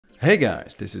Hey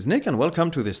guys, this is Nick and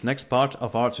welcome to this next part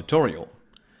of our tutorial.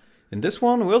 In this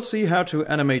one we'll see how to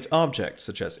animate objects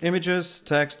such as images,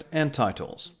 text and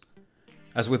titles.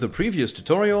 As with the previous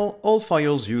tutorial, all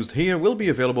files used here will be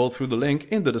available through the link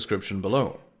in the description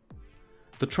below.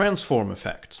 The transform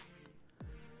effect.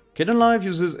 Kdenlive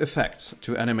uses effects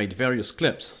to animate various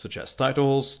clips such as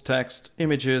titles, text,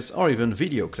 images or even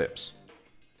video clips.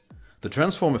 The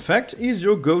transform effect is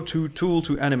your go-to tool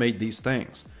to animate these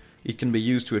things. It can be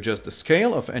used to adjust the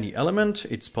scale of any element,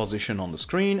 its position on the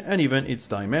screen, and even its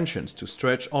dimensions to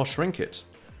stretch or shrink it.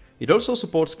 It also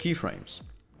supports keyframes.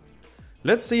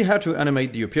 Let's see how to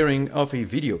animate the appearing of a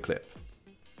video clip.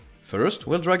 First,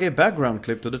 we'll drag a background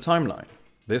clip to the timeline.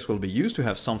 This will be used to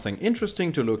have something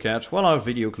interesting to look at while our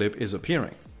video clip is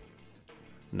appearing.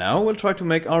 Now we'll try to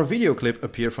make our video clip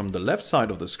appear from the left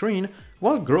side of the screen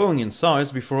while growing in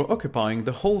size before occupying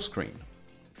the whole screen.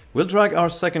 We'll drag our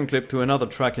second clip to another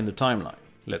track in the timeline.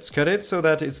 Let's cut it so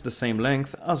that it's the same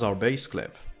length as our base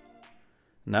clip.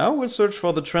 Now we'll search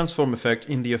for the transform effect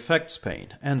in the effects pane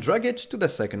and drag it to the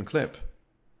second clip.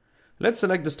 Let's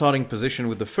select the starting position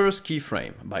with the first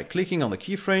keyframe by clicking on the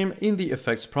keyframe in the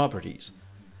effects properties.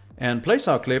 And place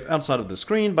our clip outside of the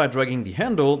screen by dragging the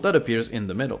handle that appears in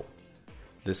the middle.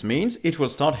 This means it will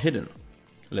start hidden.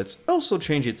 Let's also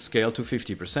change its scale to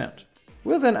 50%.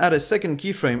 We'll then add a second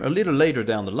keyframe a little later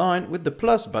down the line with the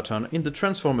plus button in the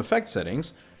transform effect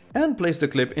settings and place the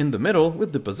clip in the middle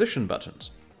with the position buttons.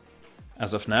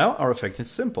 As of now, our effect is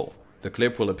simple. The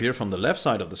clip will appear from the left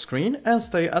side of the screen and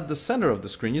stay at the center of the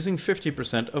screen using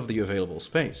 50% of the available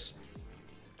space.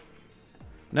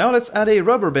 Now let's add a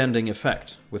rubber banding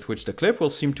effect, with which the clip will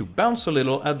seem to bounce a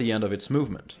little at the end of its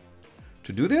movement.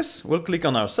 To do this, we'll click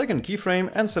on our second keyframe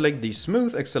and select the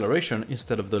smooth acceleration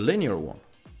instead of the linear one.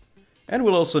 And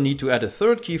we'll also need to add a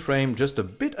third keyframe just a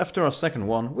bit after our second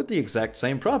one with the exact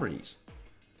same properties.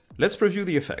 Let's preview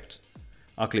the effect.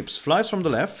 Our clip flies from the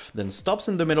left, then stops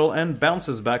in the middle and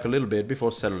bounces back a little bit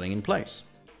before settling in place.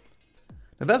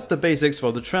 Now that's the basics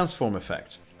for the transform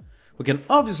effect. We can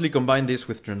obviously combine this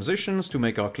with transitions to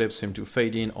make our clip seem to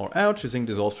fade in or out using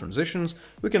dissolve transitions.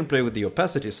 We can play with the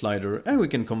opacity slider and we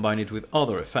can combine it with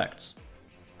other effects.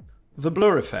 The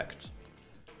blur effect.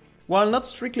 While not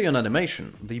strictly an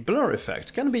animation, the blur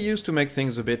effect can be used to make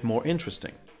things a bit more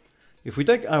interesting. If we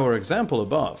take our example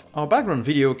above, our background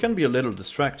video can be a little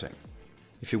distracting.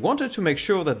 If you wanted to make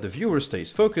sure that the viewer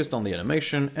stays focused on the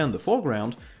animation and the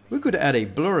foreground, we could add a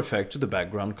blur effect to the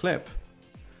background clip.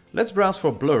 Let's browse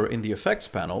for blur in the effects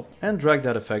panel and drag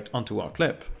that effect onto our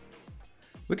clip.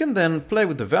 We can then play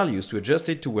with the values to adjust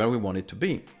it to where we want it to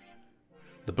be.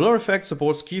 The blur effect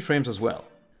supports keyframes as well.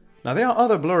 Now there are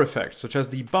other blur effects such as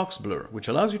the box blur, which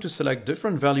allows you to select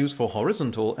different values for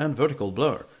horizontal and vertical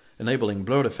blur, enabling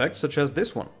blurred effects such as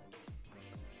this one.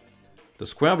 The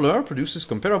square blur produces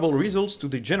comparable results to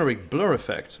the generic blur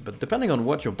effect, but depending on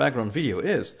what your background video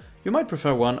is, you might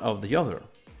prefer one of the other.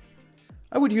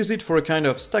 I would use it for a kind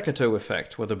of staccato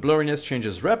effect, where the blurriness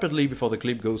changes rapidly before the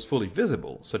clip goes fully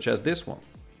visible, such as this one.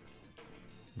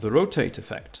 The rotate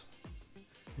effect.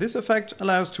 This effect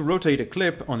allows to rotate a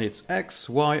clip on its X,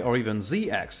 Y or even Z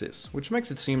axis, which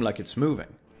makes it seem like it's moving.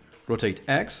 Rotate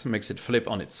X makes it flip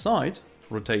on its side,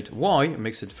 rotate Y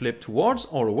makes it flip towards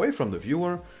or away from the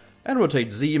viewer, and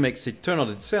rotate Z makes it turn on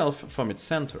itself from its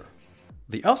center.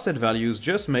 The offset values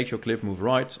just make your clip move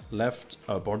right, left,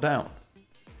 up or down.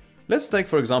 Let's take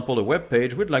for example a web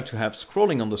page we'd like to have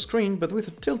scrolling on the screen but with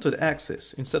a tilted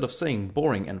axis instead of saying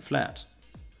boring and flat.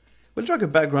 We'll drag a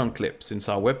background clip since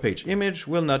our web page image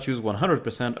will not use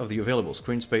 100% of the available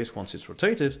screen space once it's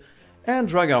rotated, and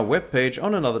drag our web page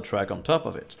on another track on top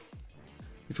of it.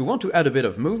 If we want to add a bit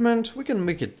of movement, we can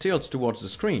make it tilt towards the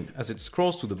screen as it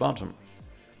scrolls to the bottom.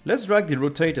 Let's drag the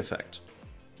rotate effect.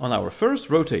 On our first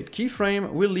rotate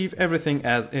keyframe, we'll leave everything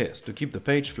as is to keep the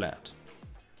page flat.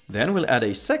 Then we'll add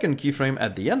a second keyframe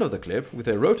at the end of the clip with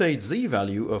a rotate Z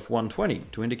value of 120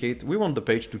 to indicate we want the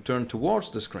page to turn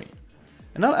towards the screen.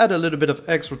 And I'll add a little bit of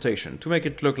X rotation to make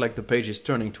it look like the page is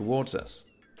turning towards us.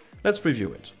 Let's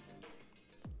preview it.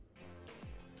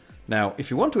 Now,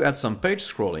 if you want to add some page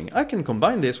scrolling, I can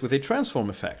combine this with a transform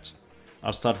effect.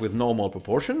 I'll start with normal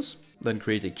proportions, then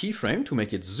create a keyframe to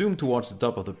make it zoom towards the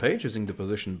top of the page using the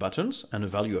position buttons and a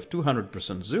value of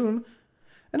 200% zoom,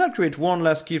 and I'll create one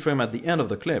last keyframe at the end of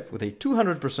the clip with a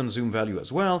 200% zoom value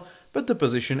as well, but the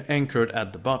position anchored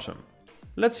at the bottom.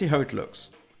 Let's see how it looks.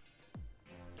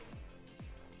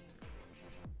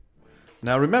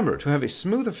 Now remember, to have a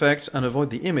smooth effect and avoid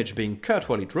the image being cut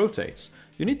while it rotates,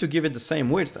 you need to give it the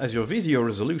same width as your video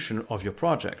resolution of your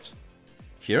project.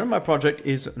 Here my project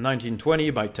is 1920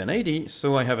 by 1080,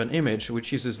 so I have an image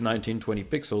which uses 1920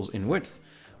 pixels in width,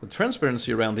 with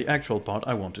transparency around the actual part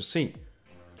I want to see.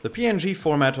 The PNG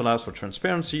format allows for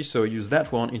transparency, so I use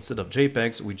that one instead of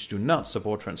JPEGs, which do not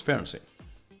support transparency.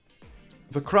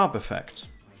 The crop effect.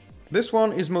 This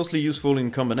one is mostly useful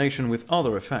in combination with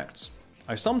other effects.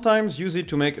 I sometimes use it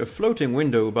to make a floating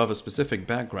window above a specific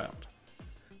background.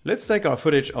 Let's take our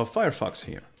footage of Firefox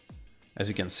here. As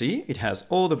you can see, it has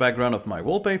all the background of my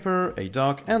wallpaper, a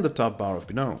dock, and the top bar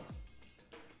of GNOME.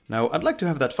 Now, I'd like to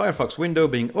have that Firefox window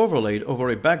being overlaid over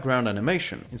a background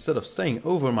animation instead of staying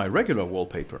over my regular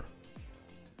wallpaper.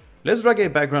 Let's drag a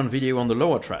background video on the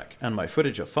lower track and my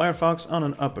footage of Firefox on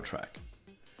an upper track.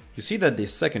 You see that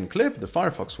this second clip, the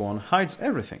Firefox one, hides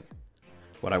everything.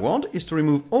 What I want is to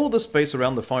remove all the space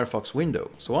around the Firefox window,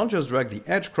 so I'll just drag the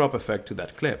edge crop effect to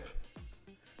that clip.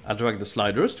 I'll drag the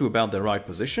sliders to about their right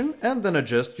position and then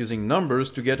adjust using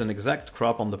numbers to get an exact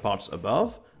crop on the parts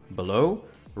above, below,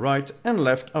 right and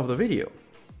left of the video.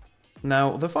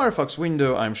 Now, the Firefox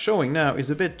window I'm showing now is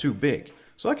a bit too big,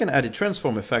 so I can add a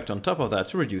transform effect on top of that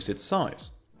to reduce its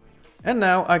size. And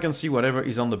now I can see whatever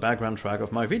is on the background track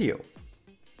of my video.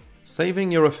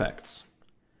 Saving your effects.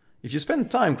 If you spend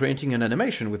time creating an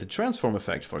animation with a transform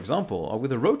effect, for example, or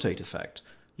with a rotate effect,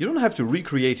 you don't have to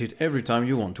recreate it every time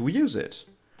you want to use it.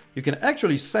 You can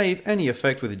actually save any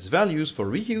effect with its values for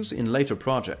reuse in later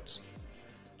projects.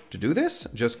 To do this,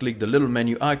 just click the little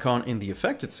menu icon in the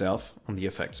effect itself, on the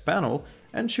Effects panel,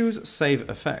 and choose Save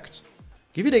Effect.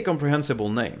 Give it a comprehensible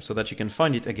name so that you can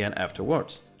find it again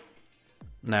afterwards.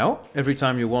 Now, every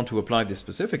time you want to apply this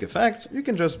specific effect, you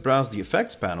can just browse the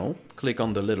Effects panel, click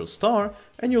on the little star,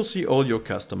 and you'll see all your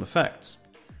custom effects.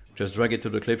 Just drag it to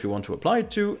the clip you want to apply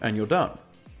it to, and you're done.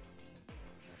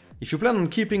 If you plan on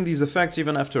keeping these effects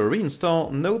even after a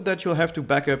reinstall, note that you'll have to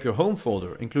back up your home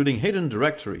folder, including hidden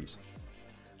directories.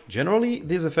 Generally,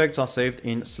 these effects are saved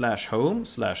in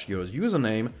 /home/your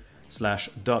username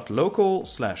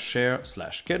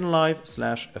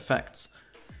 /local/share/kdenlive/effects.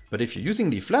 But if you're using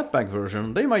the flatpak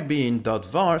version, they might be in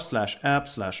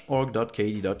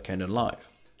 .var/app/org.kd.kdenlive.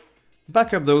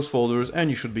 Back up those folders and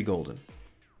you should be golden.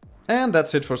 And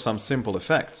that's it for some simple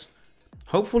effects.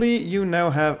 Hopefully you now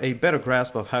have a better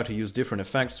grasp of how to use different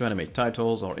effects to animate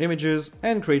titles or images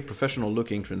and create professional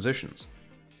looking transitions.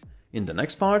 In the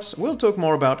next parts, we'll talk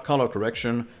more about color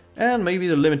correction and maybe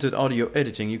the limited audio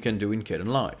editing you can do in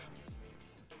Kdenlive.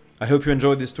 I hope you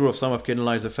enjoyed this tour of some of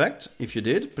Kdenlive's effects. If you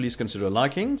did, please consider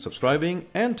liking, subscribing,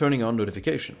 and turning on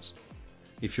notifications.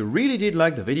 If you really did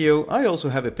like the video, I also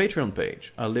have a Patreon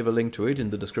page. I'll leave a link to it in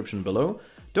the description below.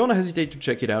 Don't hesitate to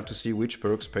check it out to see which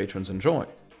perks patrons enjoy.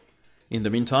 In the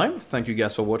meantime, thank you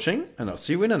guys for watching, and I'll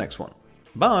see you in the next one.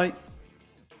 Bye!